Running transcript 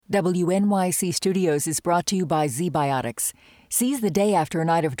WNYC Studios is brought to you by ZBiotics. Seize the day after a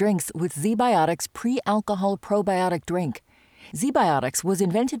night of drinks with ZBiotics pre-alcohol probiotic drink. ZBiotics was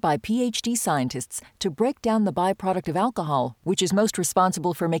invented by PhD scientists to break down the byproduct of alcohol, which is most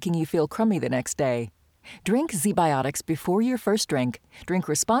responsible for making you feel crummy the next day. Drink ZBiotics before your first drink, drink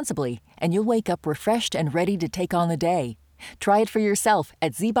responsibly, and you'll wake up refreshed and ready to take on the day. Try it for yourself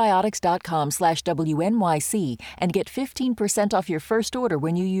at zbiotics.com/WNYC and get 15% off your first order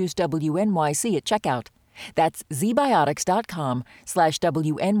when you use WNYC at checkout. That's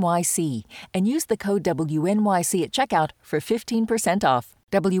zbiotics.com/WNYC and use the code WNYC at checkout for 15% off.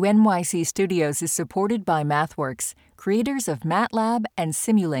 WNYC Studios is supported by MathWorks, creators of MATLAB and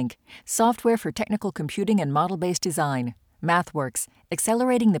Simulink, software for technical computing and model-based design. MathWorks,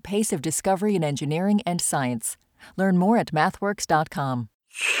 accelerating the pace of discovery in engineering and science. Learn more at mathworks.com.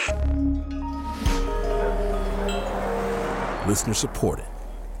 Listener supported.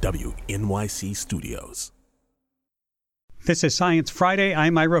 WNYC Studios. This is Science Friday.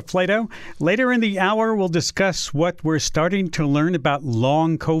 I'm Ira Flato. Later in the hour, we'll discuss what we're starting to learn about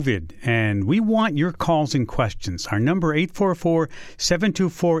long COVID. And we want your calls and questions. Our number,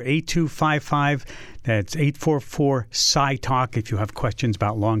 844-724-8255. That's 844-SciTalk if you have questions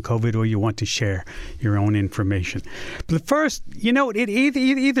about long COVID or you want to share your own information. But first, it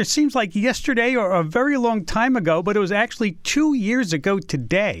either seems like yesterday or a very long time ago, but it was actually 2 years ago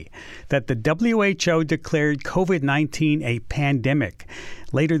today that the WHO declared COVID-19 a pandemic.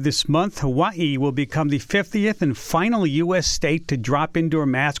 Later this month, Hawaii will become the 50th and final U.S. state to drop indoor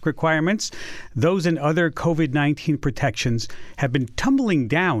mask requirements. Those and other COVID-19 protections have been tumbling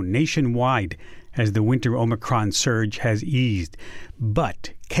down nationwide as the winter Omicron surge has eased.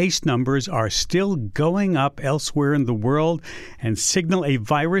 But case numbers are still going up elsewhere in the world and signal a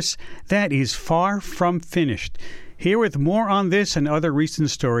virus that is far from finished. Here with more on this and other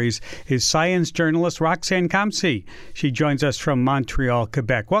recent stories is science journalist Roxanne Kamsi. She joins us from Montreal,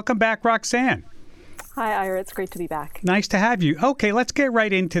 Quebec. Welcome back, Roxanne. Hi, Ira. It's great to be back. Nice to have you. Okay, let's get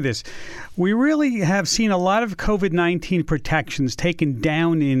right into this. We really have seen a lot of COVID-19 protections taken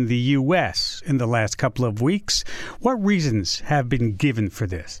down in the U.S. in the last couple of weeks. What reasons have been given for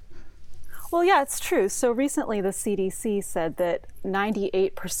this? Well, yeah, it's true. So recently the CDC said that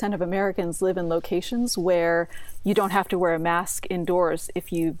 98% of Americans live in locations where you don't have to wear a mask indoors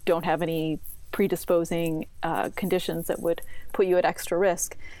if you don't have any predisposing conditions that would put you at extra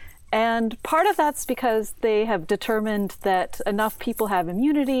risk. And part of that's because they have determined that enough people have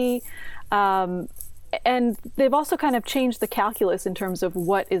immunity, and they've also kind of changed the calculus in terms of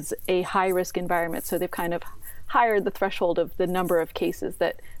what is a high-risk environment. So they've kind of higher the threshold of the number of cases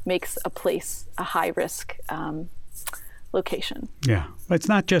that makes a place a high-risk location. Yeah. It's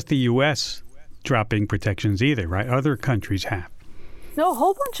not just the U.S. dropping protections either, right? Other countries have. No, a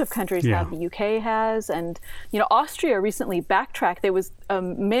whole bunch of countries have. The UK has, and Austria recently backtracked. There was a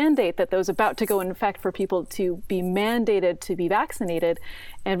mandate that was about to go in effect for people to be mandated to be vaccinated,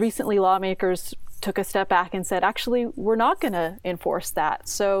 and recently lawmakers took a step back and said, actually, we're not going to enforce that.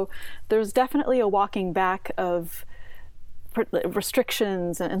 So there's definitely a walking back of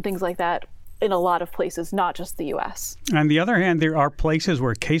restrictions and things like that in a lot of places, not just the U.S. On the other hand, there are places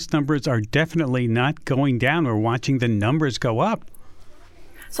where case numbers are definitely not going down. We're watching the numbers go up.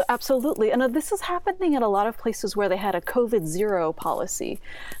 So absolutely. And this is happening in a lot of places where they had a COVID zero policy.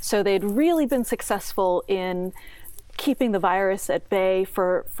 So they'd really been successful in keeping the virus at bay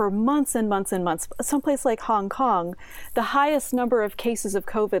for months and months and months. Someplace like Hong Kong, the highest number of cases of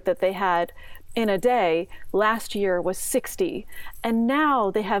COVID that they had in a day last year was 60. And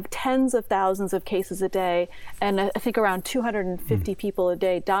now they have tens of thousands of cases a day, and I think around 250 people a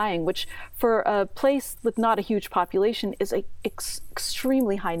day dying, which for a place with not a huge population is an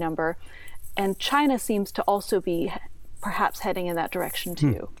extremely high number. And China seems to also be perhaps heading in that direction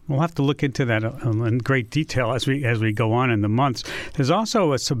too. We'll have to look into that in great detail as we go on in the months. There's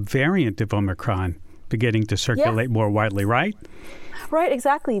also a subvariant of Omicron beginning to circulate more widely, right? Right,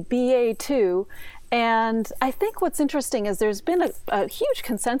 exactly, BA2. And I think what's interesting is there's been a huge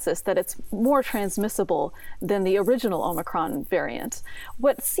consensus that it's more transmissible than the original Omicron variant.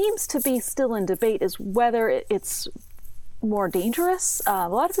 What seems to be still in debate is whether it's more dangerous. A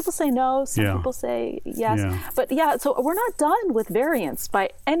lot of people say no, some people say yes. But so we're not done with variants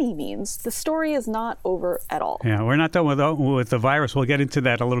by any means. The story is not over at all. Yeah, we're not done with the virus. We'll get into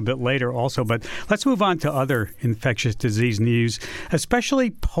that a little bit later also. But let's move on to other infectious disease news,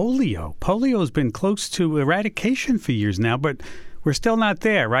 especially polio. Polio has been close to eradication for years now, but we're still not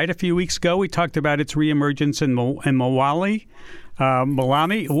there, right? A few weeks ago, we talked about its reemergence in Mawali.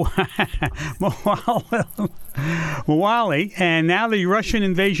 Mawali, and now the Russian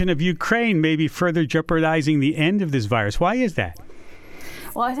invasion of Ukraine may be further jeopardizing the end of this virus. Why is that?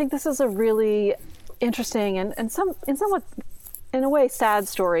 Well, I think this is a really interesting and somewhat, in a way, sad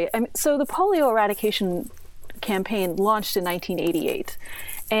story. I mean, so the polio eradication campaign launched in 1988.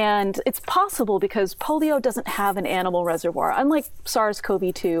 And it's possible because polio doesn't have an animal reservoir. Unlike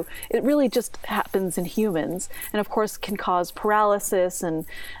SARS-CoV-2, it really just happens in humans, and of course can cause paralysis and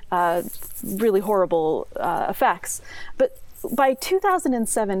really horrible effects. But by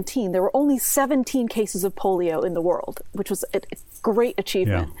 2017, there were only 17 cases of polio in the world, which was a great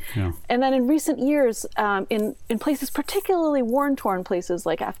achievement. Yeah. And then in recent years, in places, particularly war-torn places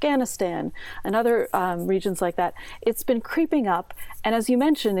like Afghanistan and other regions like that, it's been creeping up. And as you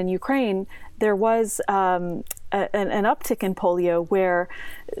mentioned, in Ukraine, there was an uptick in polio where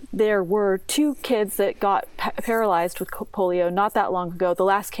there were 2 kids that got paralyzed with polio not that long ago, the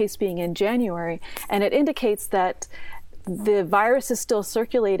last case being in January. And it indicates that the virus is still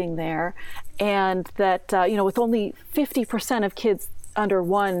circulating there, and that, with only 50% of kids under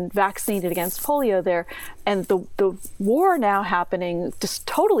 1 vaccinated against polio there, and the war now happening, just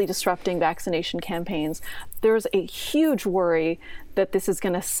totally disrupting vaccination campaigns, there's a huge worry that this is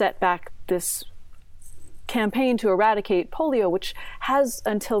going to set back this campaign to eradicate polio, which has,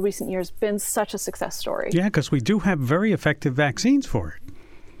 until recent years, been such a success story. Yeah, because we do have very effective vaccines for it.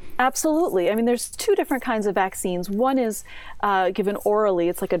 Absolutely. I mean, there's 2 different kinds of vaccines. One is given orally.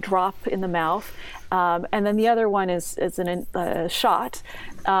 It's like a drop in the mouth. And then the other one is a shot.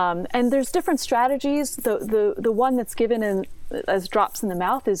 And there's different strategies. The one that's given as drops in the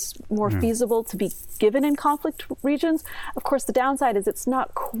mouth is more feasible to be given in conflict regions. Of course, the downside is it's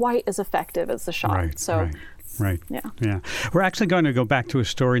not quite as effective as the shot. Right. Yeah. We're actually going to go back to a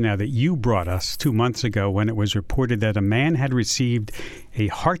story now that you brought us 2 months ago when it was reported that a man had received a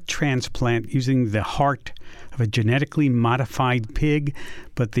heart transplant using the heart of a genetically modified pig.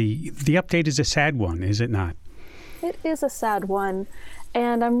 But the update is a sad one, is it not? It is a sad one.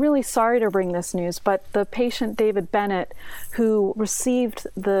 And I'm really sorry to bring this news, but the patient David Bennett, who received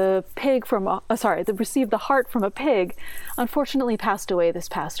the heart from a pig, unfortunately passed away this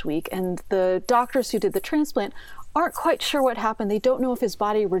past week. And the doctors who did the transplant aren't quite sure what happened. They don't know if his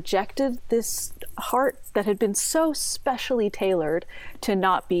body rejected this heart that had been so specially tailored to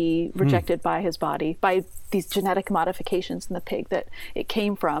not be rejected by his body, by these genetic modifications in the pig that it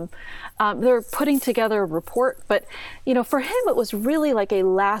came from. They're putting together a report, but for him it was really like a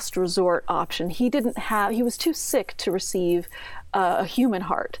last resort option. He was too sick to receive a human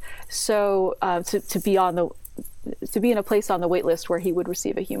heart, so to be in a place on the wait list where he would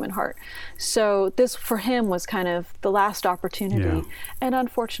receive a human heart. So this, for him, was kind of the last opportunity. And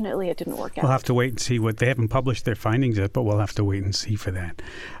unfortunately, it didn't work out. We'll have to wait and see they haven't published their findings yet, but we'll have to wait and see for that.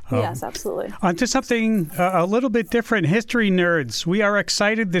 Yes, absolutely. On to something a little bit different. History nerds, we are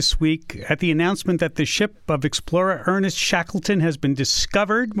excited this week at the announcement that the ship of explorer Ernest Shackleton has been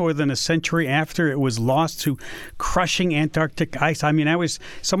discovered more than a century after it was lost to crushing Antarctic ice. I mean, I was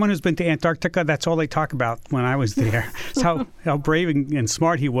someone who's been to Antarctica. That's all they talk about when I was there. It's how brave and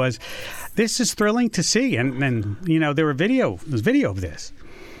smart he was. This is thrilling to see. And there's video of this.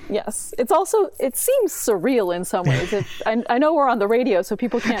 Yes. It seems surreal in some ways. I know we're on the radio, so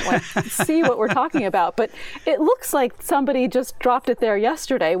people can't see what we're talking about, but it looks like somebody just dropped it there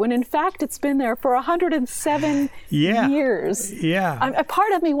yesterday, when in fact it's been there for 107 years. Yeah. A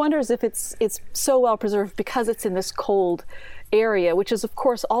part of me wonders if it's so well preserved because it's in this cold area, which is of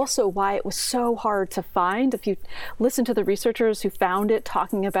course also why it was so hard to find. If you listen to the researchers who found it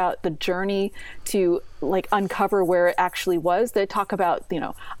talking about the journey to uncover where it actually was, they talk about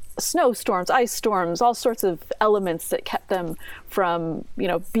snowstorms, ice storms, all sorts of elements that kept them from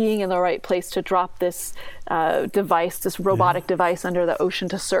being in the right place to drop this device, this robotic device under the ocean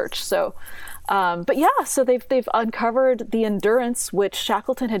to search. So so they've uncovered the Endurance, which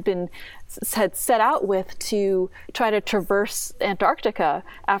Shackleton had set out with to try to traverse Antarctica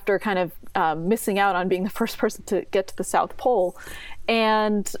after kind of missing out on being the first person to get to the South Pole,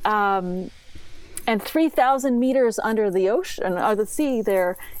 and 3,000 meters under the ocean or the sea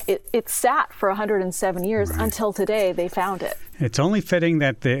there, it sat for 107 years until today they found it. It's only fitting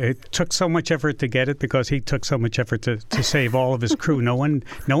that it took so much effort to get it because he took so much effort to save all of his crew. No one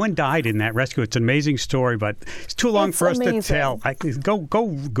died in that rescue. It's an amazing story, but it's too long for us to tell. Go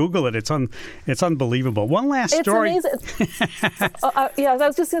Google it. It's unbelievable. One last story. It's amazing. I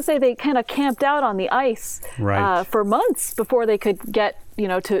was just going to say they kind of camped out on the ice for months before they could get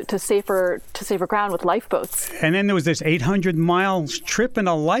to safer ground with lifeboats. And then there was this 800-mile trip in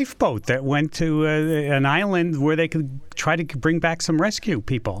a lifeboat that went to an island where they could try to bring back some rescue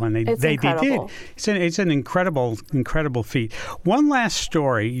people, and they did. It's an incredible feat. One last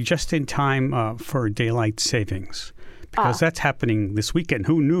story, just in time for daylight savings, because that's happening this weekend.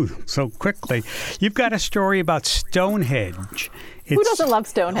 Who knew so quickly? You've got a story about Stonehenge. Who doesn't love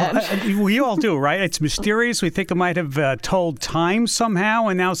Stonehenge? We all do, right? It's mysterious. We think it might have told time somehow,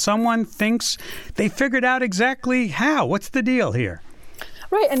 and now someone thinks they figured out exactly how. What's the deal here?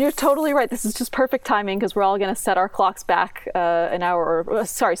 Right, and you're totally right. This is just perfect timing because we're all going to set our clocks back an hour,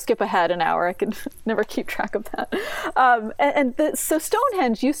 skip ahead an hour. I can never keep track of that. So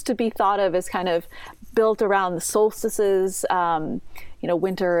Stonehenge used to be thought of as kind of built around the solstices,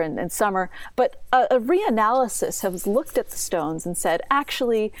 winter and summer. But a reanalysis has looked at the stones and said,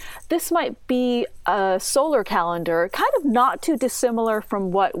 actually, this might be a solar calendar, kind of not too dissimilar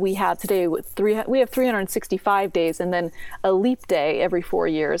from what we have today. We have 365 days and then a leap day every 4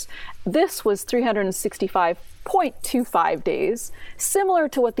 years. This was 365.25 days, similar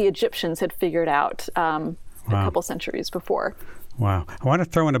to what the Egyptians had figured out a couple centuries before. Wow. I want to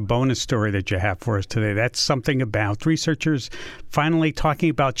throw in a bonus story that you have for us today. That's something about researchers finally talking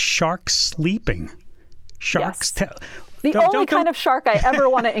about sharks sleeping. Sharks. Yes. The only kind of shark I ever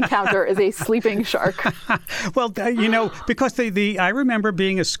want to encounter is a sleeping shark. Well, because I remember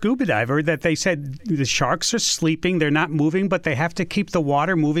being a scuba diver that they said the sharks are sleeping, they're not moving, but they have to keep the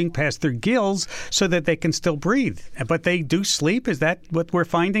water moving past their gills so that they can still breathe. But they do sleep. Is that what we're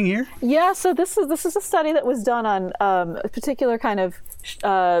finding here? Yeah. So this is a study that was done on a particular kind of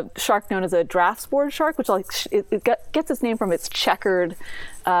shark known as a draftsboard shark, which it gets its name from its checkered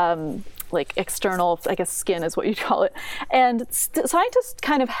external, I guess, skin is what you'd call it. And scientists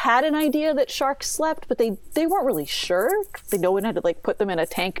kind of had an idea that sharks slept, but they weren't really sure. No one had to put them in a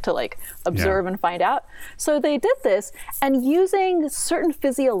tank to observe and find out. So they did this, and using certain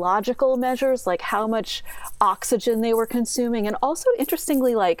physiological measures, like how much oxygen they were consuming, and also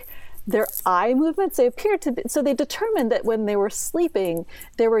interestingly, their eye movements, they determined that when they were sleeping,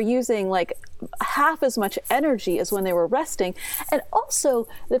 they were using half as much energy as when they were resting, and also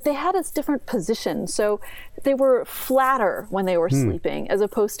that they had a different position. So they were flatter when they were sleeping as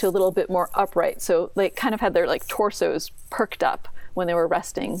opposed to a little bit more upright. So they kind of had their torsos perked up when they were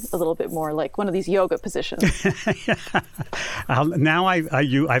resting, a little bit more like one of these yoga positions. Now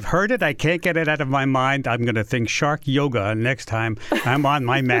I've heard it. I can't get it out of my mind. I'm going to think shark yoga next time I'm on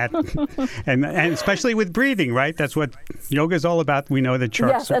my mat, and especially with breathing. Right, that's what yoga is all about. We know that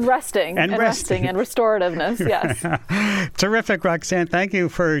sharks. Yes, and resting, and restorativeness. Yes. Terrific, Roxanne. Thank you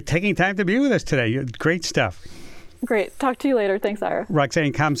for taking time to be with us today. Great stuff. Great. Talk to you later. Thanks, Ira.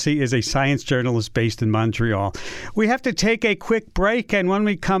 Roxanne Comsey is a science journalist based in Montreal. We have to take a quick break, and when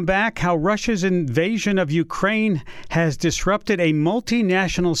we come back, how Russia's invasion of Ukraine has disrupted a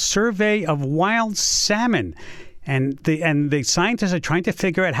multinational survey of wild salmon. And the scientists are trying to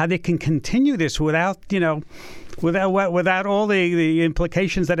figure out how they can continue this without all the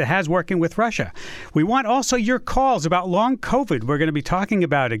implications that it has working with Russia. We want also your calls about long COVID. We're going to be talking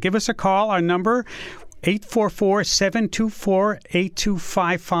about it. Give us a call. Our number,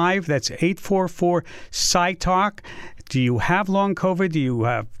 844-724-8255. That's 844-SciTalk. Do you have long COVID? Do you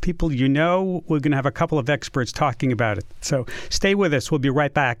have people you know? We're going to have a couple of experts talking about it. So stay with us. We'll be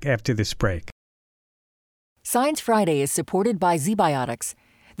right back after this break. Science Friday is supported by ZBiotics.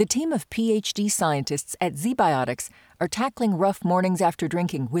 The team of PhD scientists at ZBiotics are tackling rough mornings after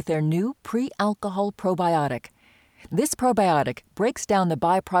drinking with their new pre-alcohol probiotic. This probiotic breaks down the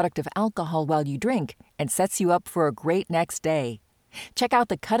byproduct of alcohol while you drink and sets you up for a great next day. Check out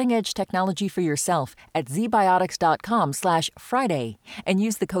the cutting-edge technology for yourself at zbiotics.com/Friday and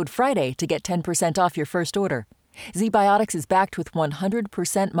use the code Friday to get 10% off your first order. ZBiotics is backed with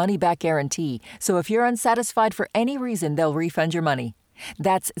 100% money-back guarantee, so if you're unsatisfied for any reason, they'll refund your money.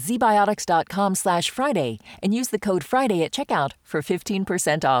 That's zbiotics.com/Friday and use the code Friday at checkout for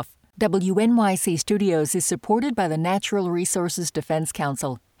 15% off. WNYC Studios is supported by the Natural Resources Defense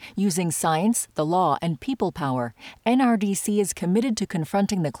Council. Using science, the law, and people power, NRDC is committed to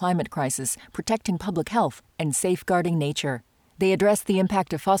confronting the climate crisis, protecting public health, and safeguarding nature. They address the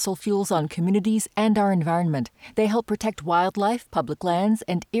impact of fossil fuels on communities and our environment. They help protect wildlife, public lands,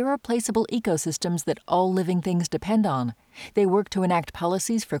 and irreplaceable ecosystems that all living things depend on. They work to enact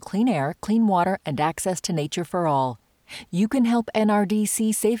policies for clean air, clean water, and access to nature for all. You can help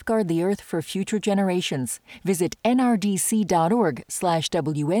NRDC safeguard the Earth for future generations. Visit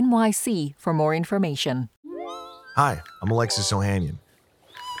nrdc.org/WNYC for more information. Hi, I'm Alexis Ohanian.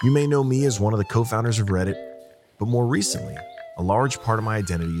 You may know me as one of the co-founders of Reddit, but more recently, a large part of my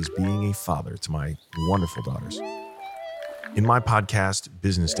identity is being a father to my wonderful daughters. In my podcast,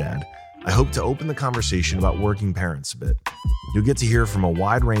 Business Dad, I hope to open the conversation about working parents a bit. You'll get to hear from a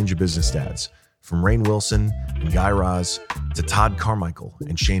wide range of business dads, from Rainn Wilson and Guy Raz to Todd Carmichael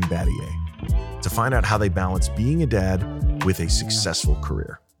and Shane Battier, to find out how they balance being a dad with a successful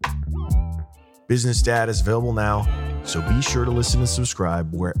career. Business Dad is available now, so be sure to listen and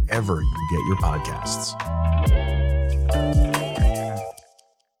subscribe wherever you get your podcasts.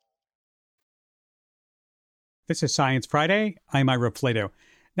 This is Science Friday. I'm Ira Flato.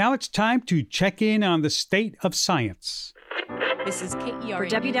 Now it's time to check in on the state of science. This is KERA for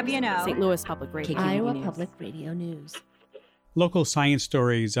WWNO, St. Louis Public Radio, Iowa News. Public Radio News. Local science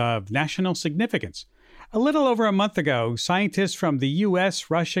stories of national significance. A little over a month ago, scientists from the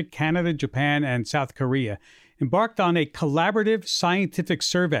U.S., Russia, Canada, Japan, and South Korea embarked on a collaborative scientific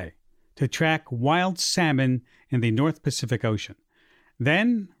survey to track wild salmon in the North Pacific Ocean.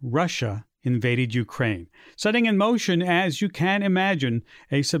 Then Russia invaded Ukraine, setting in motion, as you can imagine,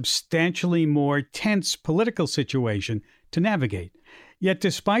 a substantially more tense political situation to navigate. Yet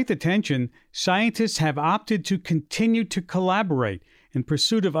despite the tension, scientists have opted to continue to collaborate in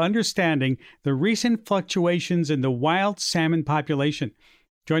pursuit of understanding the recent fluctuations in the wild salmon population.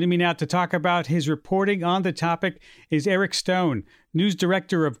 Joining me now to talk about his reporting on the topic is Eric Stone, news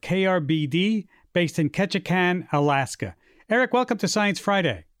director of KRBD, based in Ketchikan, Alaska. Eric, welcome to Science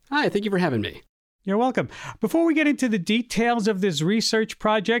Friday. Hi, thank you for having me. You're welcome. Before we get into the details of this research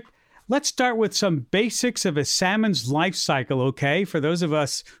project, let's start with some basics of a salmon's life cycle, okay? For those of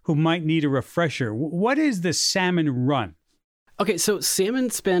us who might need a refresher, what is the salmon run? Okay, so salmon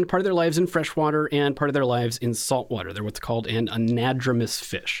spend part of their lives in freshwater and part of their lives in saltwater. They're what's called an anadromous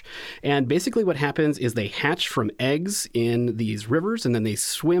fish. And basically what happens is they hatch from eggs in these rivers, and then they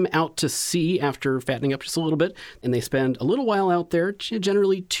swim out to sea after fattening up just a little bit. And they spend a little while out there,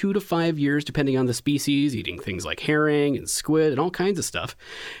 generally 2 to 5 years, depending on the species, eating things like herring and squid and all kinds of stuff.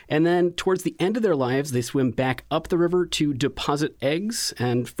 And then towards the end of their lives, they swim back up the river to deposit eggs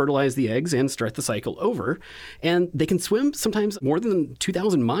and fertilize the eggs and start the cycle over. And they can swim sometimes more than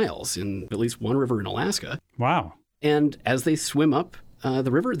 2,000 miles in at least one river in Alaska. Wow. And as they swim up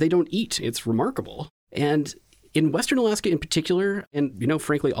the river, they don't eat. It's remarkable. And in Western Alaska in particular, and,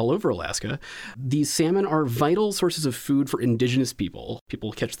 frankly, all over Alaska, these salmon are vital sources of food for indigenous people.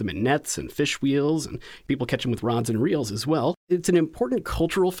 People catch them in nets and fish wheels, and people catch them with rods and reels as well. It's an important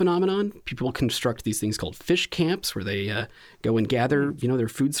cultural phenomenon. People construct these things called fish camps where they go and gather, their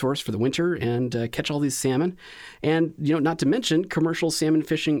food source for the winter and catch all these salmon. And, not to mention, commercial salmon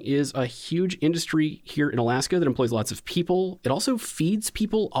fishing is a huge industry here in Alaska that employs lots of people. It also feeds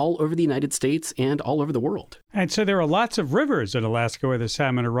people all over the United States and all over the world. And so there are lots of rivers in Alaska where the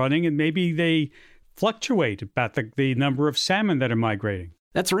salmon are running, and maybe they fluctuate about the number of salmon that are migrating.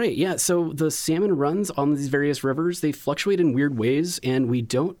 That's right. Yeah. So the salmon runs on these various rivers, they fluctuate in weird ways, and we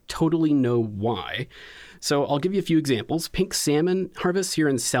don't totally know why. So I'll give you a few examples. Pink salmon harvests here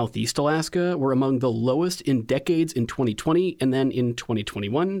in Southeast Alaska were among the lowest in decades in 2020. And then in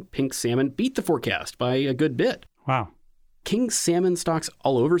 2021, pink salmon beat the forecast by a good bit. Wow. King salmon stocks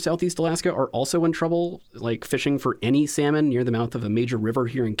all over Southeast Alaska are also in trouble. Like fishing for any salmon near the mouth of a major river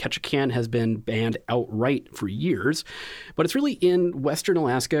here in Ketchikan has been banned outright for years. But it's really in Western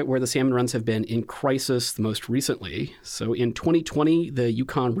Alaska where the salmon runs have been in crisis the most recently. So in 2020, the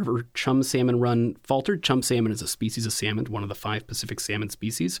Yukon River chum salmon run faltered. Chum salmon is a species of salmon, one of the 5 Pacific salmon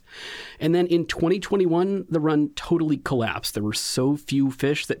species. And then in 2021, the run totally collapsed. There were so few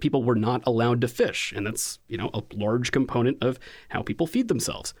fish that people were not allowed to fish. And that's, a large component of how people feed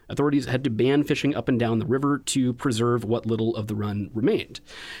themselves. Authorities had to ban fishing up and down the river to preserve what little of the run remained.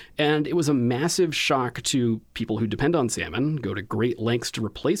 And it was a massive shock to people who depend on salmon, go to great lengths to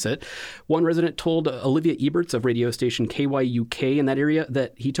replace it. One resident told Olivia Eberts of radio station KYUK in that area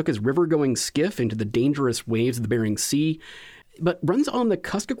that he took his river-going skiff into the dangerous waves of the Bering Sea. But runs on the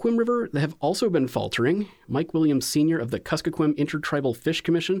Kuskokwim River that have also been faltering. Mike Williams, Sr. of the Kuskokwim Intertribal Fish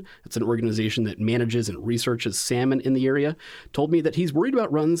Commission, that's an organization that manages and researches salmon in the area, told me that he's worried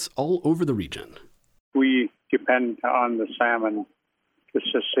about runs all over the region. We depend on the salmon to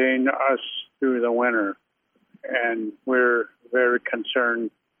sustain us through the winter, and we're very concerned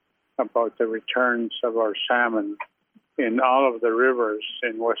about the returns of our salmon in all of the rivers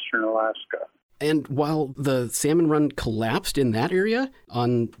in Western Alaska. And while the salmon run collapsed in that area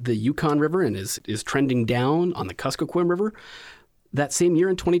on the Yukon River and is trending down on the Kuskokwim River, that same year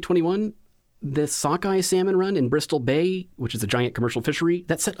in 2021, the sockeye salmon run in Bristol Bay, which is a giant commercial fishery,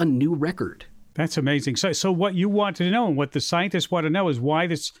 that set a new record. That's amazing. So what you want to know and what the scientists want to know is why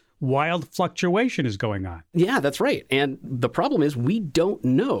wild fluctuation is going on. Yeah, that's right. And the problem is we don't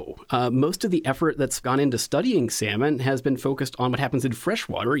know. Most of the effort that's gone into studying salmon has been focused on what happens in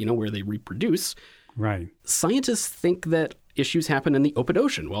freshwater, where they reproduce. Right. Scientists think that issues happen in the open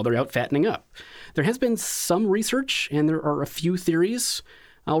ocean while they're out fattening up. There has been some research, and there are a few theories.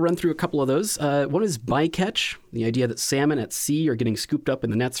 I'll run through a couple of those. One is bycatch, the idea that salmon at sea are getting scooped up in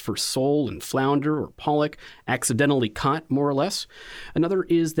the nets for sole and flounder or pollock, accidentally caught, more or less. Another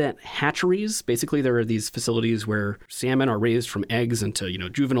is that hatcheries, basically there are these facilities where salmon are raised from eggs into,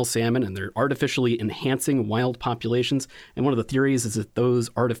 juvenile salmon, and they're artificially enhancing wild populations. And one of the theories is that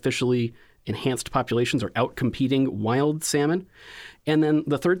those artificially enhanced populations are outcompeting wild salmon. And then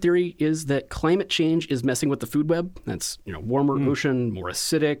the third theory is that climate change is messing with the food web. That's, warmer ocean, more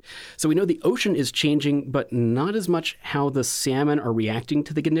acidic. So we know the ocean is changing, but not as much how the salmon are reacting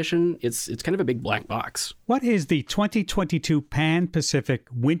to the condition. It's kind of a big black box. What is the 2022 Pan-Pacific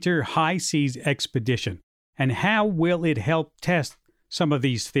Winter High Seas Expedition, and how will it help test some of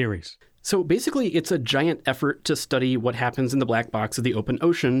these theories? So basically, it's a giant effort to study what happens in the black box of the open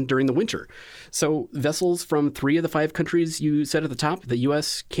ocean during the winter. So vessels from 3 of the 5 countries you said at the top, the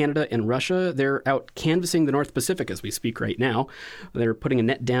U.S., Canada, and Russia, they're out canvassing the North Pacific as we speak right now. They're putting a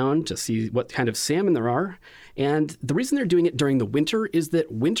net down to see what kind of salmon there are. And the reason they're doing it during the winter is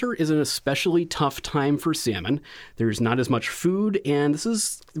that winter is an especially tough time for salmon. There's not as much food, and this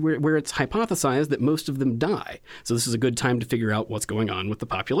is where it's hypothesized that most of them die. So this is a good time to figure out what's going on with the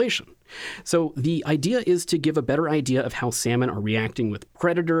population. So the idea is to give a better idea of how salmon are reacting with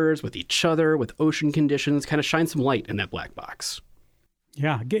predators, with each other, with ocean conditions, kind of shine some light in that black box.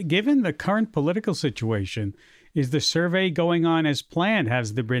 Yeah, given the current political situation, is the survey going on as planned?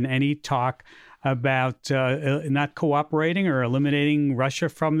 Has there been any talk about not cooperating or eliminating Russia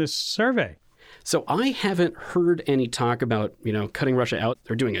from this survey? So I haven't heard any talk about, cutting Russia out.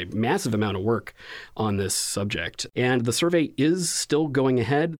 They're doing a massive amount of work on this subject. And the survey is still going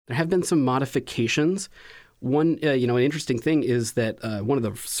ahead. There have been some modifications. One, an interesting thing is that one of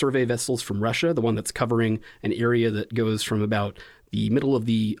the survey vessels from Russia, the one that's covering an area that goes from about the middle of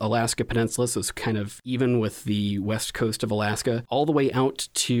the Alaska Peninsula, so it's kind of even with the west coast of Alaska, all the way out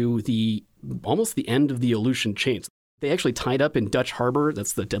to almost the end of the Aleutian chain. They actually tied up in Dutch Harbor,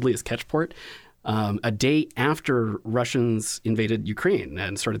 that's the deadliest catch port, a day after Russians invaded Ukraine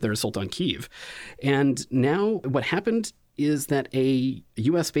and started their assault on Kyiv. And now what happened is that a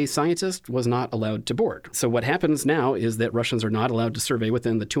U.S.-based scientist was not allowed to board. So what happens now is that Russians are not allowed to survey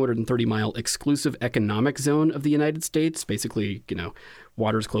within the 230-mile exclusive economic zone of the United States, basically,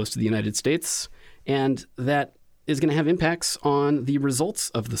 waters close to the United States. And that is going to have impacts on the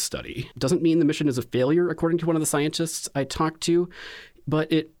results of the study. It doesn't mean the mission is a failure, according to one of the scientists I talked to,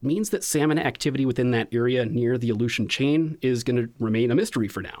 but it means that salmon activity within that area near the Aleutian chain is going to remain a mystery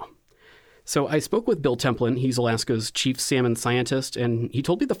for now. So I spoke with Bill Templin. He's Alaska's chief salmon scientist, and he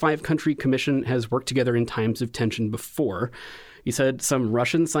told me the 5-country commission has worked together in times of tension before. He said some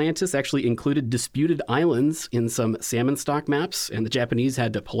Russian scientists actually included disputed islands in some salmon stock maps, and the Japanese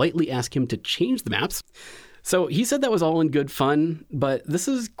had to politely ask him to change the maps. So he said that was all in good fun, but this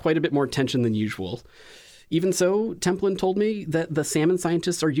is quite a bit more tension than usual. Even so, Templin told me that the salmon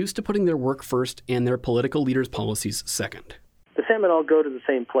scientists are used to putting their work first and their political leaders' policies second. The salmon all go to the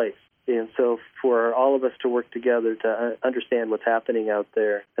same place. And so for all of us to work together to understand what's happening out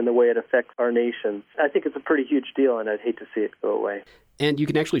there and the way it affects our nations, I think it's a pretty huge deal, and I'd hate to see it go away. And you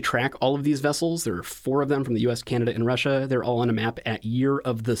can actually track all of these vessels. There are 4 of them from the U.S., Canada, and Russia. They're all on a map at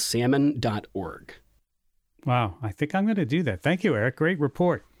yearofthesalmon.org. Wow, I think I'm going to do that. Thank you, Eric. Great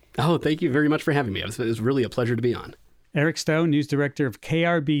report. Oh, thank you very much for having me. It was really a pleasure to be on. Eric Stowe, News Director of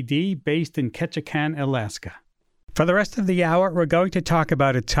KRBD, based in Ketchikan, Alaska. For the rest of the hour, we're going to talk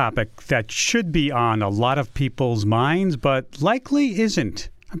about a topic that should be on a lot of people's minds, but likely isn't.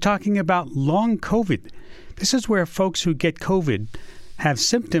 I'm talking about long COVID. This is where folks who get COVID have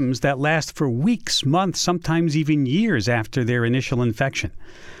symptoms that last for weeks, months, sometimes even years after their initial infection.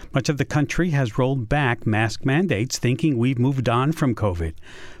 Much of the country has rolled back mask mandates, thinking we've moved on from COVID.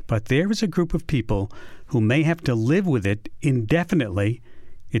 But there is a group of people who may have to live with it indefinitely.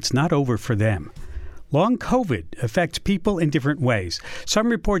 It's not over for them. Long COVID affects people in different ways. Some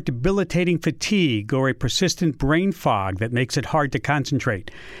report debilitating fatigue or a persistent brain fog that makes it hard to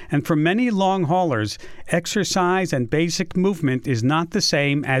concentrate. And for many long haulers, exercise and basic movement is not the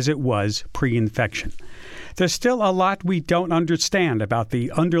same as it was pre-infection. There's still a lot we don't understand about the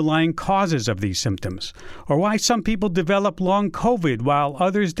underlying causes of these symptoms, or why some people develop long COVID while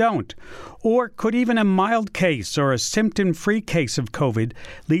others don't. Or could even a mild case or a symptom-free case of COVID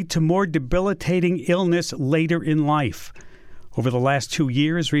lead to more debilitating illness later in life? Over the last 2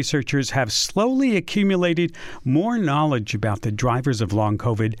 years, researchers have slowly accumulated more knowledge about the drivers of long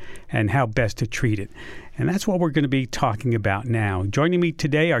COVID and how best to treat it. And that's what we're going to be talking about now. Joining me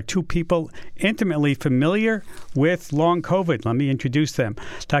today are two people intimately familiar with long COVID. Let me introduce them.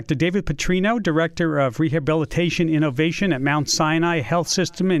 Dr. David Petrino, Director of Rehabilitation Innovation at Mount Sinai Health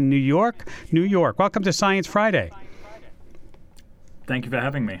System in New York. Welcome to Science Friday. Thank you for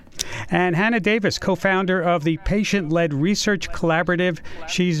having me. And Hannah Davis, co-founder of the Patient-Led Research Collaborative.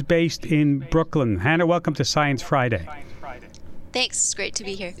 She's based in Brooklyn. Hannah, welcome to Science Friday. Thanks. It's great to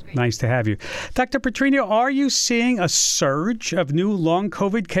be here. Nice to have you. Dr. Petrino, are you seeing a surge of new long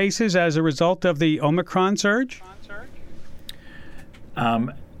COVID cases as a result of the Omicron surge?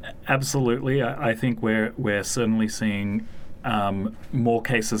 Absolutely. I think we're certainly seeing more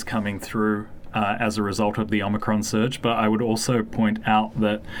cases coming through as a result of the Omicron surge, but I would also point out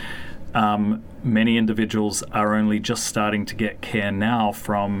that many individuals are only just starting to get care now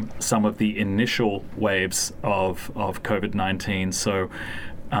from some of the initial waves of COVID-19. So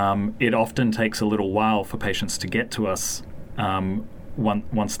it often takes a little while for patients to get to us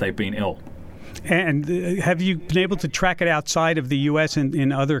once they've been ill. And have you been able to track it outside of the U.S. and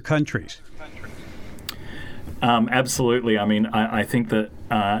in other countries? Absolutely. I mean, I think that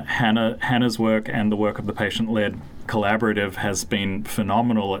Hannah's work and the work of the Patient-Led Collaborative has been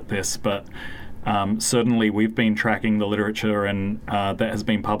phenomenal at this, but certainly we've been tracking the literature and that has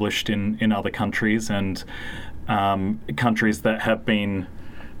been published in other countries, and countries that have been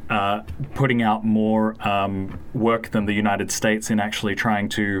putting out more work than the United States in actually trying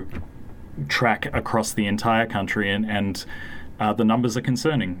to track across the entire country, and the numbers are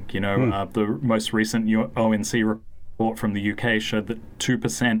concerning. The most recent ONC report from the UK showed that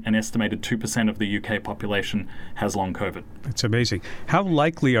 2%, an estimated 2% of the UK population has long COVID. That's amazing. How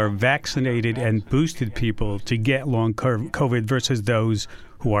likely are vaccinated and boosted people to get long COVID versus those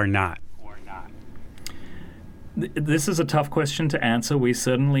who are not? This is a tough question to answer. We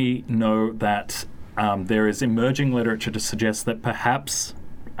certainly know that there is emerging literature to suggest that perhaps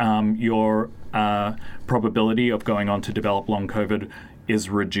your probability of going on to develop long COVID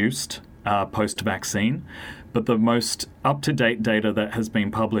is reduced post-vaccine. But the most up-to-date data that has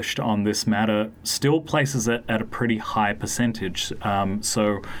been published on this matter still places it at a pretty high percentage.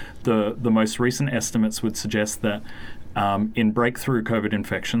 So the most recent estimates would suggest that in breakthrough COVID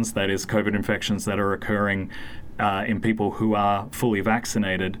infections, that is COVID infections that are occurring in people who are fully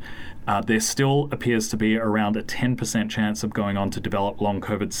vaccinated, there still appears to be around a 10% chance of going on to develop long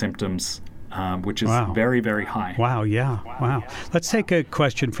COVID symptoms, which is very, very high. Wow, yeah, wow. Let's take a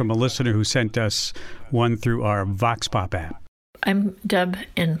question from a listener who sent us one through our VoxPop app. I'm Deb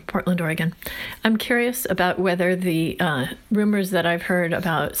in Portland, Oregon. I'm curious about whether the rumors that I've heard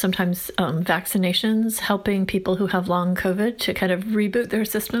about sometimes vaccinations helping people who have long COVID to kind of reboot their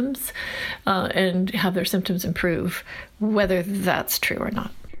systems and have their symptoms improve, whether that's true or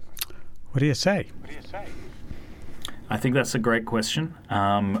not. What do you say? I think that's a great question.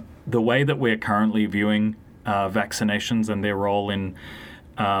 The way that we're currently viewing vaccinations and their role in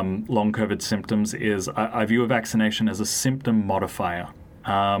long COVID symptoms is I view a vaccination as a symptom modifier.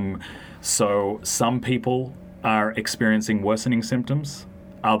 So some people are experiencing worsening symptoms.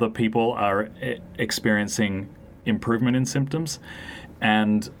 Other people are experiencing improvement in symptoms.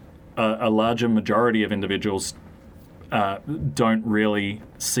 And a larger majority of individuals don't really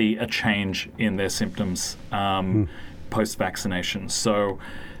see a change in their symptoms post-vaccination. So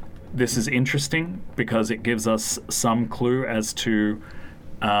this is interesting because it gives us some clue as to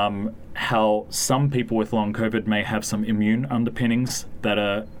how some people with long COVID may have some immune underpinnings that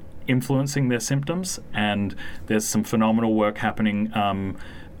are influencing their symptoms. And there's some phenomenal work happening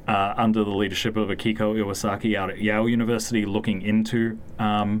under the leadership of Akiko Iwasaki out at Yale University looking into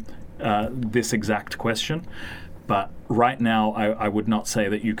this exact question. But right now, I would not say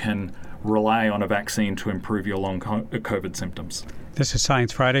that you can rely on a vaccine to improve your long COVID symptoms. This is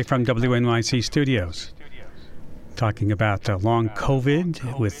Science Friday from WNYC Studios. Talking about long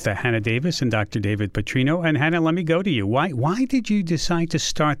COVID with Hannah Davis and Dr. David Petrino. And Hannah, let me go to you. Why did you decide to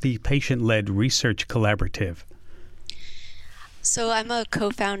start the Patient-Led Research Collaborative? So I'm a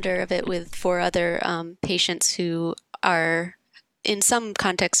co-founder of it with 4 other patients who are in some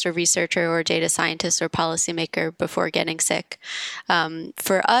context a researcher or data scientist or policymaker before getting sick.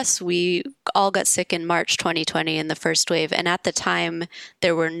 For us, we all got sick in March 2020 in the first wave. And at the time,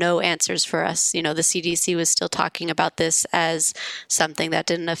 there were no answers for us. The CDC was still talking about this as something that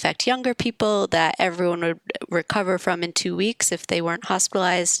didn't affect younger people, that everyone would recover from in 2 weeks if they weren't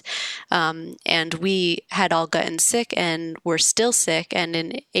hospitalized. And we had all gotten sick and were still sick. And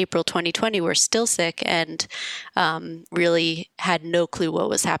in April 2020, we're still sick and really had no clue what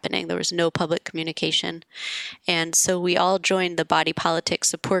was happening. There was no public communication. And so we all joined the Body Politics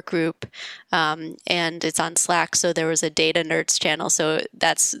support group. And it's on Slack, so there was a data nerds channel. So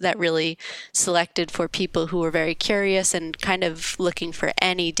that really selected for people who were very curious and kind of looking for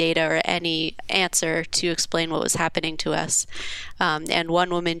any data or any answer to explain what was happening to us. And one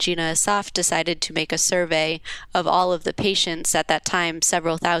woman, Gina Asaf, decided to make a survey of all of the patients at that time,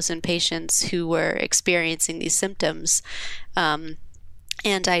 several thousand patients who were experiencing these symptoms.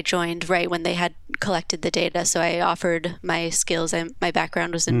 And I joined right when they had collected the data. So I offered my skills. My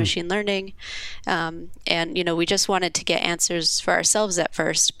background was in machine learning. And, we just wanted to get answers for ourselves at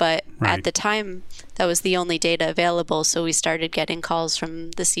first. But at the time, that was the only data available. So we started getting calls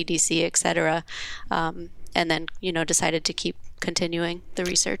from the CDC, et cetera. And then, decided to keep continuing the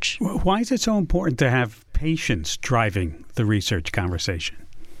research. Why is it so important to have patients driving the research conversation?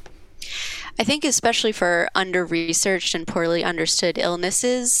 I think especially for under-researched and poorly understood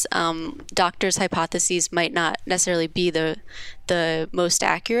illnesses, doctors' hypotheses might not necessarily be the most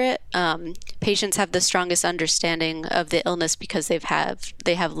accurate. Patients have the strongest understanding of the illness because they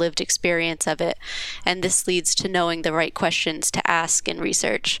have lived experience of it, and this leads to knowing the right questions to ask in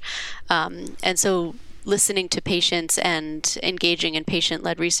research. And so listening to patients and engaging in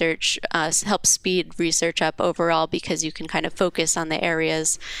patient-led research helps speed research up overall because you can kind of focus on the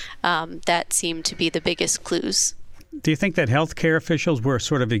areas that seem to be the biggest clues. Do you think that healthcare officials were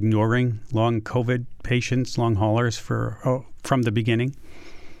sort of ignoring long COVID patients, long haulers from the beginning?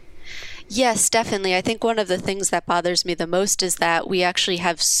 Yes, definitely. I think one of the things that bothers me the most is that we actually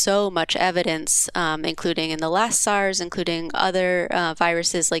have so much evidence, including in the last SARS, including other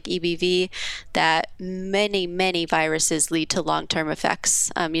viruses like EBV, that many, many viruses lead to long-term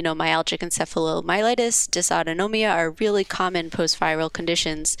effects. Myalgic encephalomyelitis, dysautonomia are really common post-viral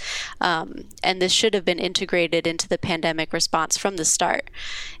conditions. And this should have been integrated into the pandemic response from the start.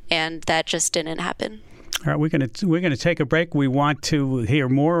 And that just didn't happen. All right, we're going to take a break. We want to hear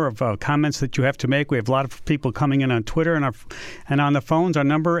more of comments that you have to make. We have a lot of people coming in on Twitter and on the phones. Our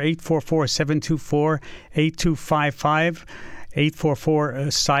number 844-724-8255.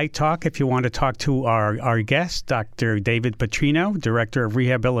 844-SciTalk if you want to talk to our guest, Dr. David Petrino, Director of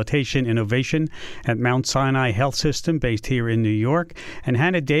Rehabilitation Innovation at Mount Sinai Health System based here in New York, and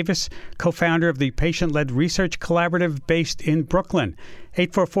Hannah Davis, co-founder of the Patient-Led Research Collaborative based in Brooklyn.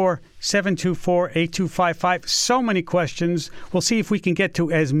 844-724-8255. So many questions. We'll see if we can get to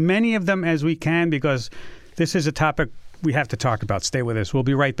as many of them as we can because this is a topic we have to talk about. Stay with us. We'll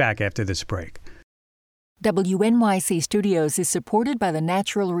be right back after this break. WNYC Studios is supported by the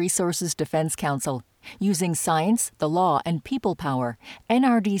Natural Resources Defense Council. Using science, the law, and people power,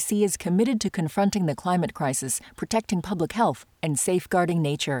 NRDC is committed to confronting the climate crisis, protecting public health, and safeguarding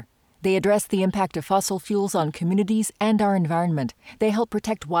nature. They address the impact of fossil fuels on communities and our environment. They help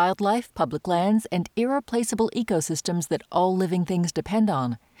protect wildlife, public lands, and irreplaceable ecosystems that all living things depend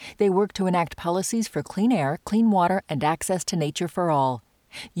on. They work to enact policies for clean air, clean water, and access to nature for all.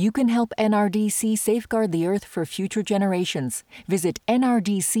 You can help NRDC safeguard the Earth for future generations. Visit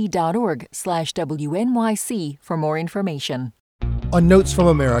nrdc.org/WNYC for more information. On Notes from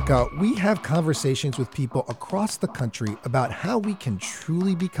America, we have conversations with people across the country about how we can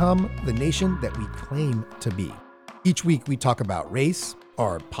truly become the nation that we claim to be. Each week, we talk about race,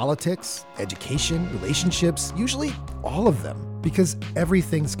 our politics, education, relationships, usually all of them, because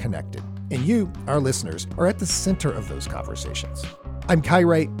everything's connected. And you, our listeners, are at the center of those conversations. I'm Kai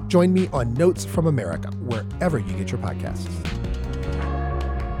Wright. Join me on Notes from America, wherever you get your podcasts.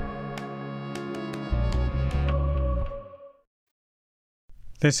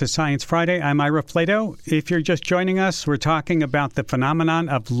 This is Science Friday. I'm Ira Flato. If you're just joining us, we're talking about the phenomenon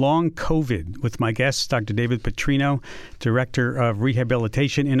of long COVID with my guest, Dr. David Petrino, Director of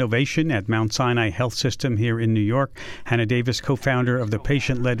Rehabilitation Innovation at Mount Sinai Health System here in New York. Hannah Davis, co-founder of the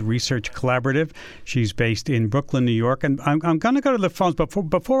Patient-Led Research Collaborative. She's based in Brooklyn, New York. And I'm going to go to the phones, but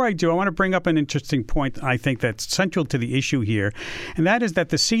before I do, I want to bring up an interesting point I think that's central to the issue here, and that is that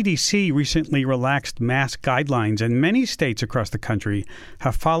the CDC recently relaxed mask guidelines, and many states across the country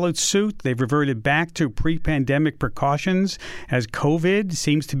have followed suit. They've reverted back to pre-pandemic precautions as COVID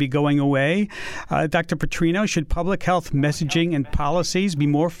seems to be going away. Dr. Petrino, should public health messaging and policies be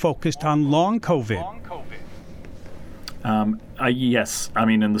more focused on long COVID? Yes. I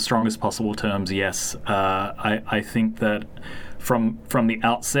mean, in the strongest possible terms, yes. I think that from the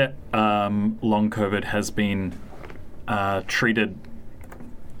outset, long COVID has been treated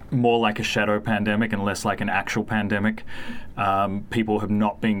more like a shadow pandemic and less like an actual pandemic. People have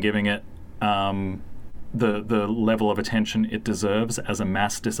not been giving it the level of attention it deserves as a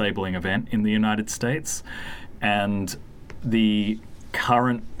mass disabling event in the United States. And the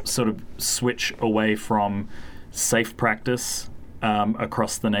current sort of switch away from safe practice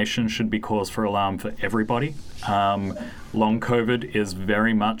across the nation should be cause for alarm for everybody. Long COVID is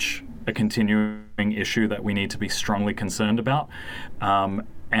very much a continuing issue that we need to be strongly concerned about.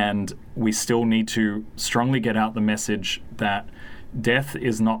 And we still need to strongly get out the message that death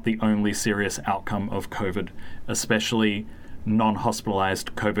is not the only serious outcome of COVID, especially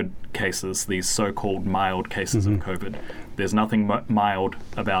non-hospitalized COVID cases, these so-called mild cases of COVID. There's nothing mild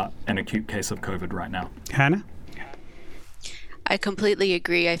about an acute case of COVID right now. Hannah? I completely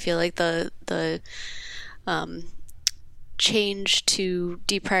agree. I feel like the change to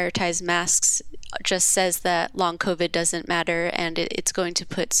deprioritize masks just says that long COVID doesn't matter, and it's going to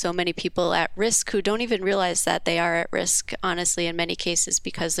put so many people at risk who don't even realize that they are at risk, honestly, in many cases,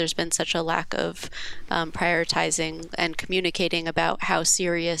 because there's been such a lack of prioritizing and communicating about how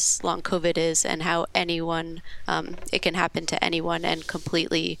serious long COVID is and how anyone, it can happen to anyone and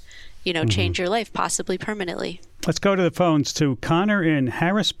completely, change your life, possibly permanently. Let's go to the phones to Connor in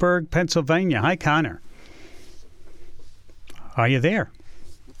Harrisburg, Pennsylvania. Hi, Connor. Are you there?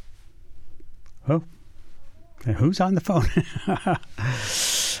 Oh, who's on the phone?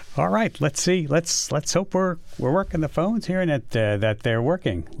 All right, let's see. Let's hope we're working the phones here and that they're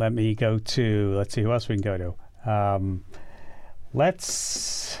working. Let's see who else we can go to.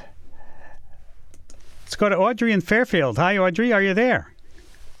 Let's go to Audrey in Fairfield. Hi, Audrey. Are you there?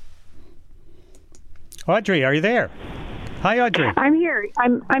 Audrey, are you there? Hi, Audrey. I'm here.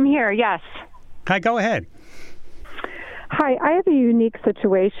 I'm here. Yes. Hi. Go ahead. Hi, I have a unique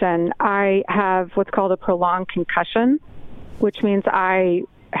situation. I have what's called a prolonged concussion, which means I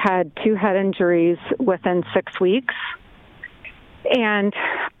had 2 head injuries within 6 weeks. And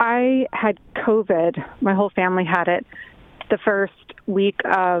I had COVID. My whole family had it the first week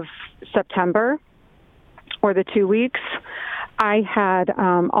of September, or the 2 weeks. I had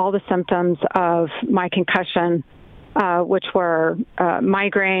all the symptoms of my concussion, which were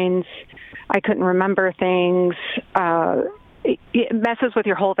migraines. I couldn't remember things. It messes with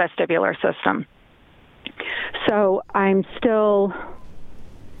your whole vestibular system. So I'm still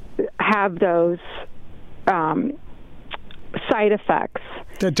have those side effects.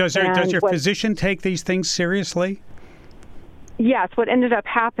 Does your physician take these things seriously? Yes. What ended up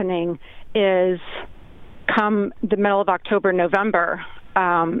happening is come the middle of October, November,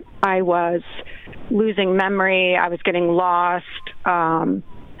 I was losing memory. I was getting lost.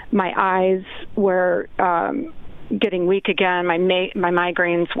 My eyes were getting weak again. My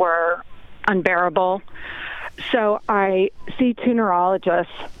migraines were unbearable. So I see 2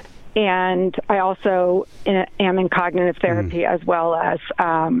 neurologists, and I also am in cognitive therapy as well as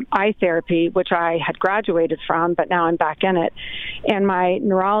eye therapy, which I had graduated from, but now I'm back in it. And my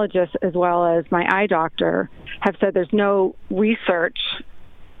neurologist as well as my eye doctor have said there's no research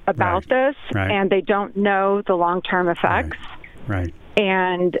about this, and they don't know the long-term effects. Right.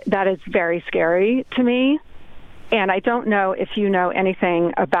 And that is very scary to me. And I don't know if you know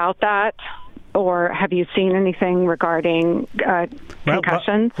anything about that, or have you seen anything regarding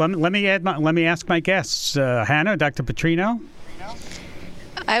concussions? Let me ask my guests. Hannah, Dr. Petrino?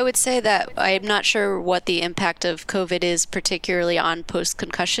 I would say that I'm not sure what the impact of COVID is particularly on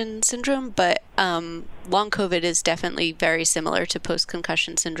post-concussion syndrome, but long COVID is definitely very similar to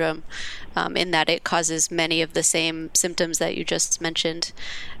post-concussion syndrome in that it causes many of the same symptoms that you just mentioned.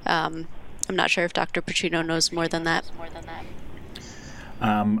 I'm not sure if Dr. Petrino knows more than that.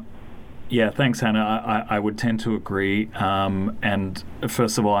 Yeah, thanks, Hannah. I would tend to agree. And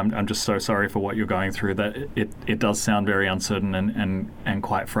first of all, I'm just so sorry for what you're going through. That it does sound very uncertain and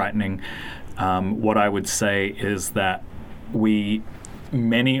quite frightening. What I would say is that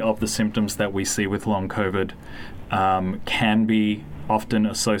many of the symptoms that we see with long COVID can be often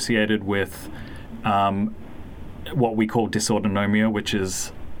associated with what we call dysautonomia, which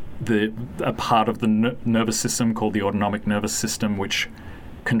is a part of the nervous system called the autonomic nervous system, which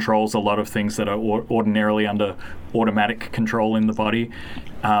controls a lot of things that are ordinarily under automatic control in the body,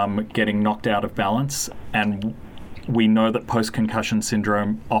 getting knocked out of balance. And we know that post-concussion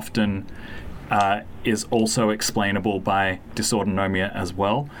syndrome often is also explainable by dysautonomia as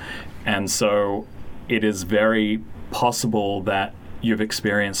well. And so it is very possible that you've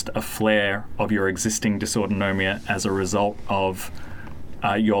experienced a flare of your existing dysautonomia as a result of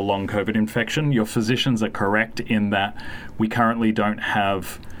your long COVID infection. Your physicians are correct in that we currently don't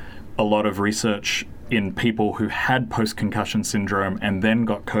have a lot of research in people who had post-concussion syndrome and then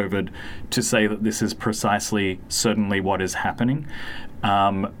got COVID to say that this is precisely certainly what is happening.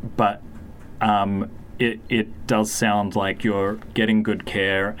 But it does sound like you're getting good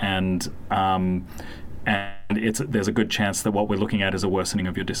care, and there's a good chance that what we're looking at is a worsening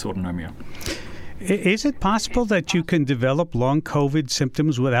of your dysautonomia. Is it possible that you can develop long COVID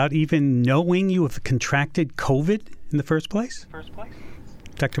symptoms without even knowing you have contracted COVID in the first place?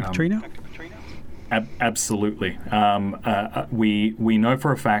 Dr. Petrino? Absolutely. We know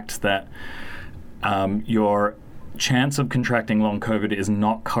for a fact that your chance of contracting long COVID is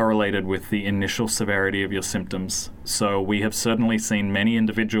not correlated with the initial severity of your symptoms. So we have certainly seen many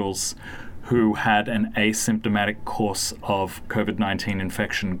individuals who had an asymptomatic course of COVID-19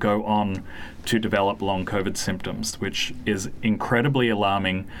 infection go on to develop long COVID symptoms, which is incredibly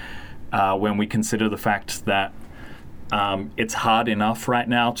alarming when we consider the fact that it's hard enough right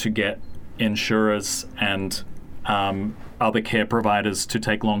now to get insurers and other care providers to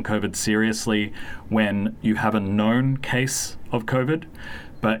take long COVID seriously when you have a known case of COVID.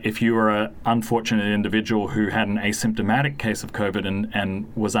 But if you are an unfortunate individual who had an asymptomatic case of COVID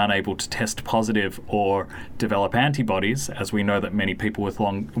and was unable to test positive or develop antibodies, as we know that many people with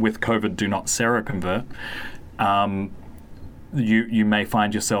COVID do not seroconvert, you may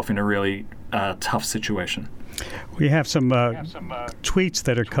find yourself in a really tough situation. We have some tweets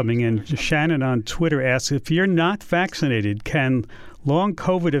that are coming in. Shannon on Twitter asks, if you're not vaccinated, can long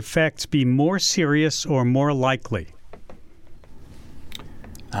COVID effects be more serious or more likely?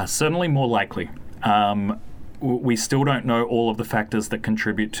 Certainly more likely. We still don't know all of the factors that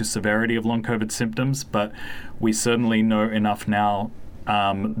contribute to severity of long COVID symptoms, but we certainly know enough now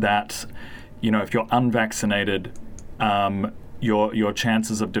that, if you're unvaccinated, your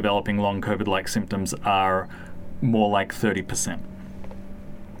chances of developing long COVID-like symptoms are more like 30%.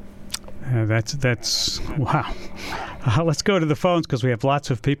 That's wow. Let's go to the phones because we have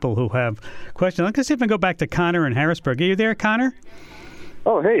lots of people who have questions. Let's see if I can go back to Connor in Harrisburg. Are you there, Connor?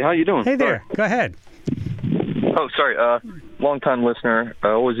 Oh, hey, how you doing? Hey there. Go ahead. Oh, sorry. Long-time listener. I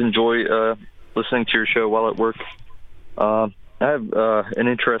always enjoy listening to your show while at work. I have an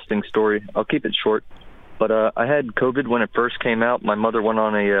interesting story. I'll keep it short. But I had COVID when it first came out. My mother went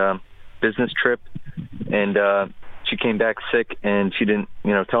on a business trip, and she came back sick, and she didn't,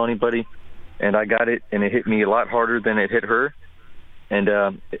 tell anybody. And I got it, and it hit me a lot harder than it hit her. And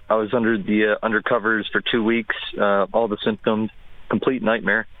I was under the undercovers for 2 weeks, all the symptoms, complete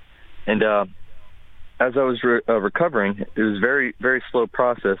nightmare. And as I was recovering, it was a very, very slow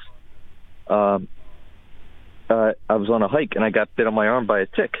process. I was on a hike, and I got bit on my arm by a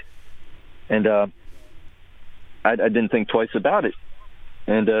tick. And I didn't think twice about it.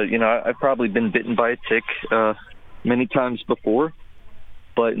 And, I've probably been bitten by a tick many times before,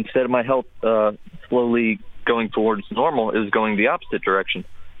 but instead of my health slowly going towards normal, it was going the opposite direction.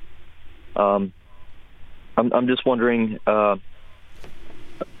 I'm just wondering, could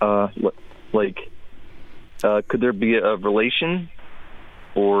there be a relation,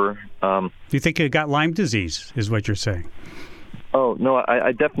 or... Do you think you got Lyme disease, is what you're saying? Oh, no,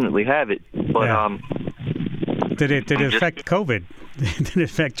 I definitely have it, but... Yeah. Did it affect COVID? Did it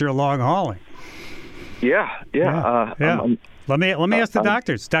affect your long hauling? Yeah. Let me ask the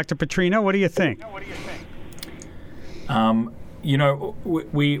doctors. Dr. Petrino, what do you think?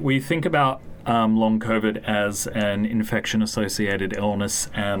 We think about long COVID as an infection-associated illness,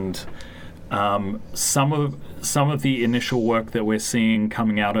 and some of the initial work that we're seeing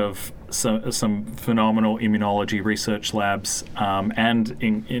coming out of some phenomenal immunology research labs, and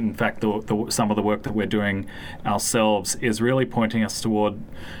in fact some of the work that we're doing ourselves is really pointing us toward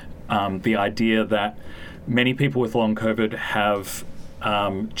the idea that many people with long COVID have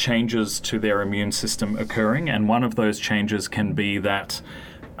changes to their immune system occurring, and one of those changes can be that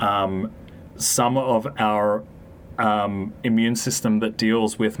some of our immune system that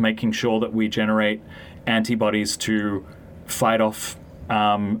deals with making sure that we generate antibodies to fight off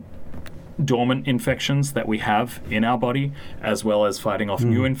dormant infections that we have in our body, as well as fighting off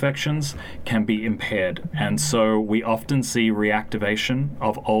new infections, can be impaired. And so we often see reactivation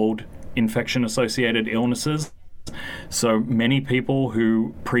of old infection-associated illnesses. So many people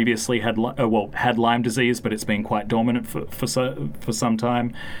who previously had Lyme disease, but it's been quite dominant for some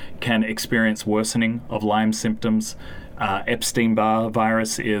time, can experience worsening of Lyme symptoms. Epstein-Barr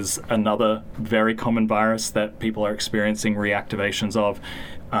virus is another very common virus that people are experiencing reactivations of,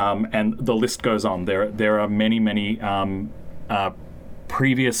 and the list goes on. There are many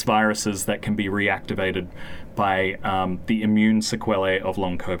previous viruses that can be reactivated by the immune sequelae of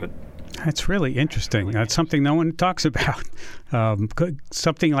long COVID. That's really interesting. That's something no one talks about. Could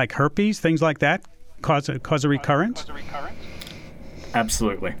something like herpes, things like that, cause a recurrence?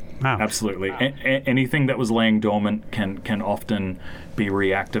 Absolutely. Wow. Absolutely. Anything that was laying dormant can often be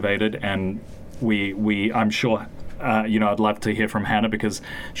reactivated, and I'm sure. I'd love to hear from Hannah because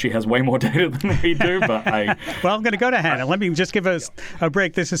she has way more data than we do. But well, I'm going to go to Hannah. Let me just give us a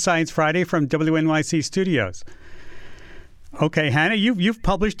break. This is Science Friday from WNYC Studios. Okay, Hannah, you've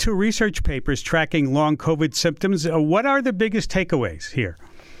published 2 research papers tracking long COVID symptoms. What are the biggest takeaways here?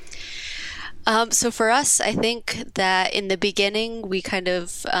 So for us, I think that in the beginning, we kind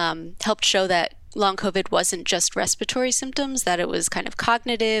of helped show that long COVID wasn't just respiratory symptoms, that it was kind of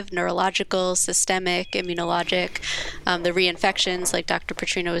cognitive, neurological, systemic, immunologic, the reinfections like Dr.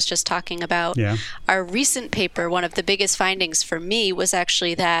 Petrino was just talking about. Yeah. Our recent paper, one of the biggest findings for me was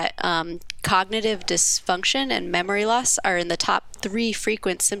actually that cognitive dysfunction and memory loss are in the top 3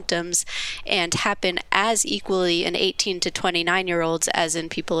 frequent symptoms and happen as equally in 18 to 29-year-olds as in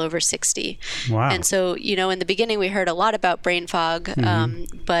people over 60. Wow. And so, in the beginning we heard a lot about brain fog,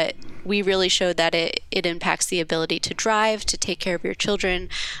 but we really showed that it impacts the ability to drive, to take care of your children,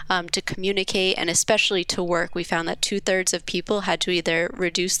 to communicate, and especially to work. We found that 2/3 of people had to either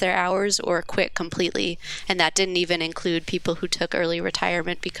reduce their hours or quit completely. And that didn't even include people who took early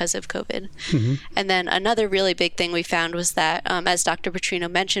retirement because of COVID. And then another really big thing we found was that, as Dr. Petrino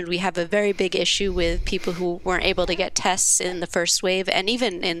mentioned, we have a very big issue with people who weren't able to get tests in the first wave, and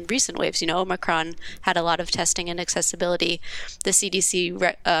even in recent waves. Omicron had a lot of testing and accessibility. The CDC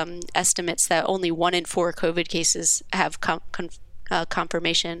estimates that only 1 in 4 COVID cases have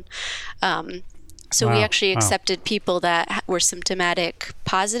confirmation. So we actually accepted people that were symptomatic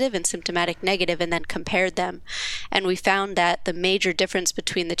positive and symptomatic negative and then compared them. And we found that the major difference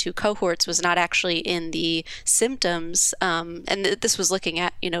between the 2 cohorts was not actually in the symptoms, and this was looking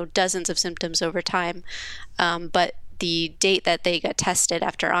at, dozens of symptoms over time, but the date that they got tested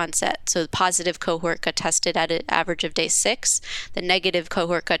after onset. So the positive cohort got tested at an average of day 6. The negative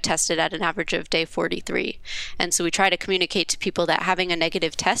cohort got tested at an average of day 43. And so we try to communicate to people that having a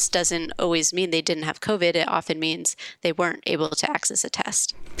negative test doesn't always mean they didn't have COVID. It often means they weren't able to access a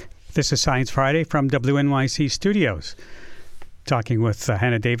test. This is Science Friday from WNYC Studios. Talking with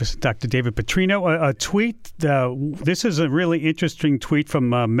Hannah Davis and Dr. David Petrino. A tweet, this is a really interesting tweet from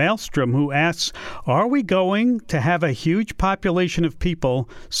Maelstrom, who asks, are we going to have a huge population of people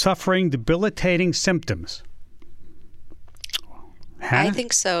suffering debilitating symptoms? Hannah? I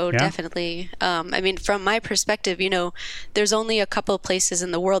think so, definitely. From my perspective, there's only a couple of places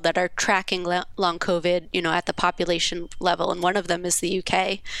in the world that are tracking long COVID, at the population level, and one of them is the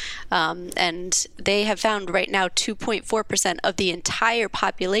UK. And they have found right now 2.4% of the entire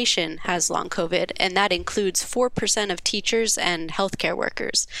population has long COVID, and that includes 4% of teachers and healthcare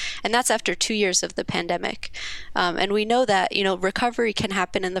workers. And that's after 2 years of the pandemic. And we know that, recovery can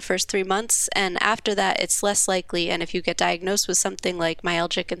happen in the first 3 months, and after that, it's less likely. And if you get diagnosed with something like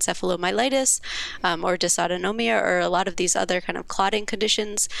myalgic encephalomyelitis or dysautonomia or a lot of these other kind of clotting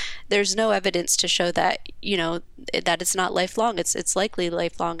conditions, there's no evidence to show that that it's not lifelong. It's likely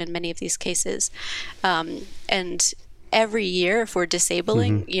lifelong in many of these cases, and every year, if we're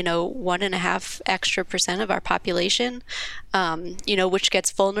disabling 1.5 extra % of our population, which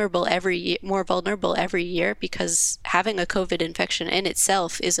gets more vulnerable every year, because having a COVID infection in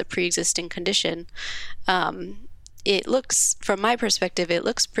itself is a pre-existing condition. It looks, from my perspective, it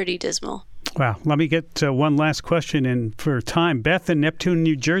looks pretty dismal. Wow. Let me get one last question in for time. Beth in Neptune,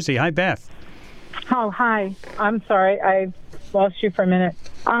 New Jersey. Hi, Beth. Oh, hi. I'm sorry. I lost you for a minute.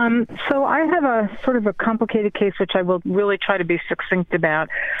 So I have a sort of a complicated case, which I will really try to be succinct about.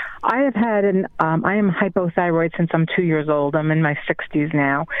 I have had I am hypothyroid since I'm 2 years old. I'm in my 60s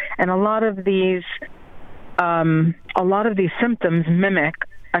now. And a lot of these symptoms mimic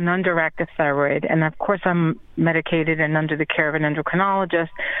an underactive thyroid. And of course, I'm medicated and under the care of an endocrinologist.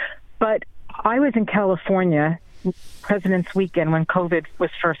 But I was in California President's Weekend when COVID was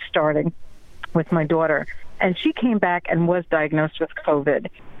first starting with my daughter. And she came back and was diagnosed with COVID.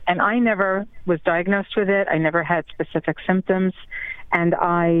 And I never was diagnosed with it. I never had specific symptoms. And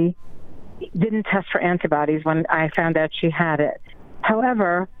I didn't test for antibodies when I found out she had it.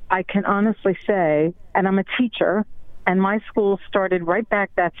 However, I can honestly say, and I'm a teacher, and my school started right back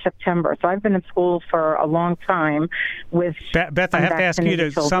that September. So I've been in school for a long time with Beth, I have to ask you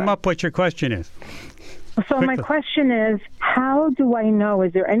to sum up what your question is. So quickly. My question is, how do I know?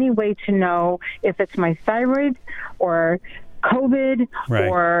 Is there any way to know if it's my thyroid or COVID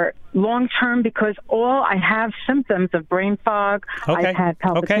or long-term, because I have symptoms of brain fog. Okay. I've had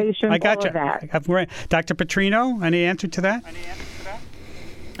palpitations, I got all you. of that. Dr. Petrino, any answer to that?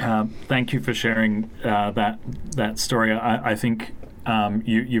 Thank you for sharing that story. I think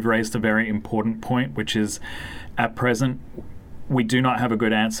you've raised a very important point, which is at present, we do not have a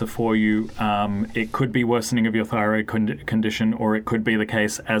good answer for you. It could be worsening of your thyroid condition, or it could be the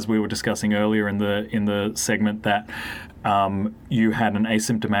case, as we were discussing earlier in the segment, that you had an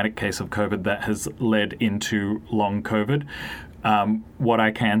asymptomatic case of COVID that has led into long COVID. What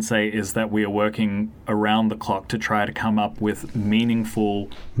I can say is that we are working around the clock to try to come up with meaningful,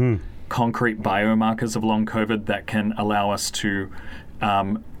 concrete biomarkers of long COVID that can allow us to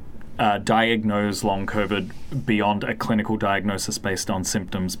diagnose long COVID beyond a clinical diagnosis based on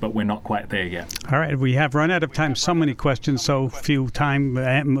symptoms, but we're not quite there yet. All right, we have run out of time. So many questions, so little time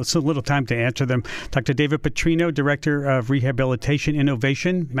to answer them. Dr. David Petrino, Director of Rehabilitation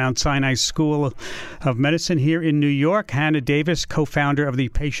Innovation, Mount Sinai School of Medicine here in New York. Hannah Davis, co-founder of the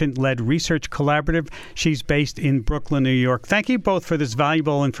Patient-Led Research Collaborative. She's based in Brooklyn, New York. Thank you both for this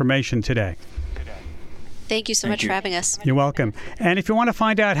valuable information today. Thank you so much for having us. You're welcome. And if you want to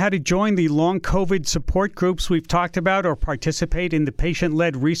find out how to join the long COVID support groups we've talked about or participate in the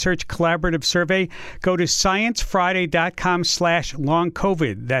Patient-Led Research Collaborative Survey, go to sciencefriday.com/long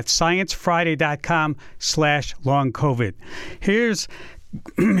COVID. That's sciencefriday.com/long COVID. Here's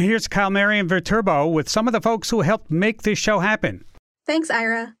Kyle Marian Viterbo with some of the folks who helped make this show happen. Thanks,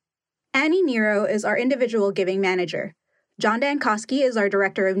 Ira. Annie Nero is our individual giving manager. John Dankosky is our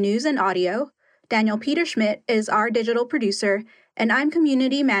director of news and audio. Daniel Peter Schmidt is our digital producer, and I'm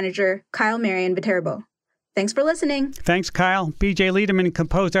community manager Kyle Marian Viterbo. Thanks for listening. Thanks, Kyle. BJ Liederman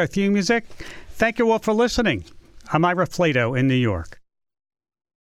composed our theme music. Thank you all for listening. I'm Ira Flato in New York.